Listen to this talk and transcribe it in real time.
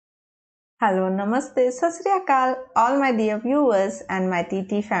Hello, Namaste, Sat Sri Akal, all my dear viewers and my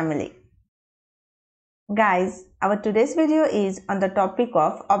TT family. Guys, our today's video is on the topic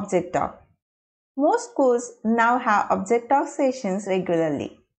of object talk. Most schools now have object talk sessions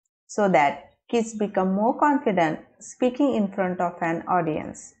regularly so that kids become more confident speaking in front of an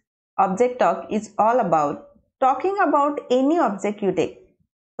audience. Object talk is all about talking about any object you take.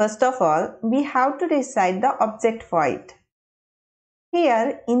 First of all, we have to decide the object for it.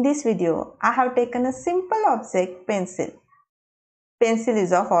 Here in this video, I have taken a simple object, pencil. Pencil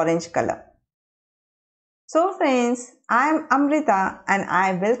is of orange color. So friends, I am Amruta and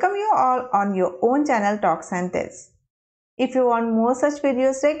I welcome you all on your own channel Talks and Tells. If you want more such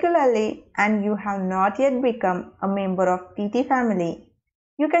videos regularly and you have not yet become a member of TT family,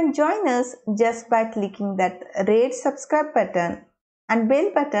 you can join us just by clicking that red subscribe button and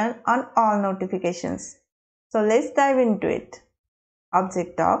bell button on all notifications. So let's dive into it.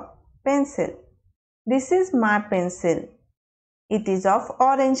 Object of pencil. This is my pencil. It is of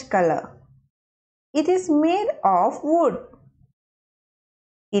orange color. It is made of wood.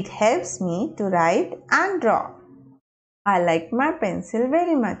 It helps me to write and draw. I like my pencil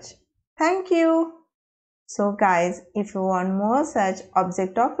very much. Thank you. So guys, if you want more such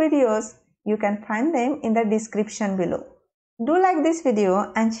object of videos, you can find them in the description below. Do like this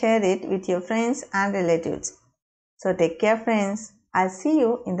video and share it with your friends and relatives. So take care friends. I'll see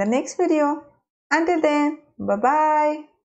you in the next video. Until then, bye-bye.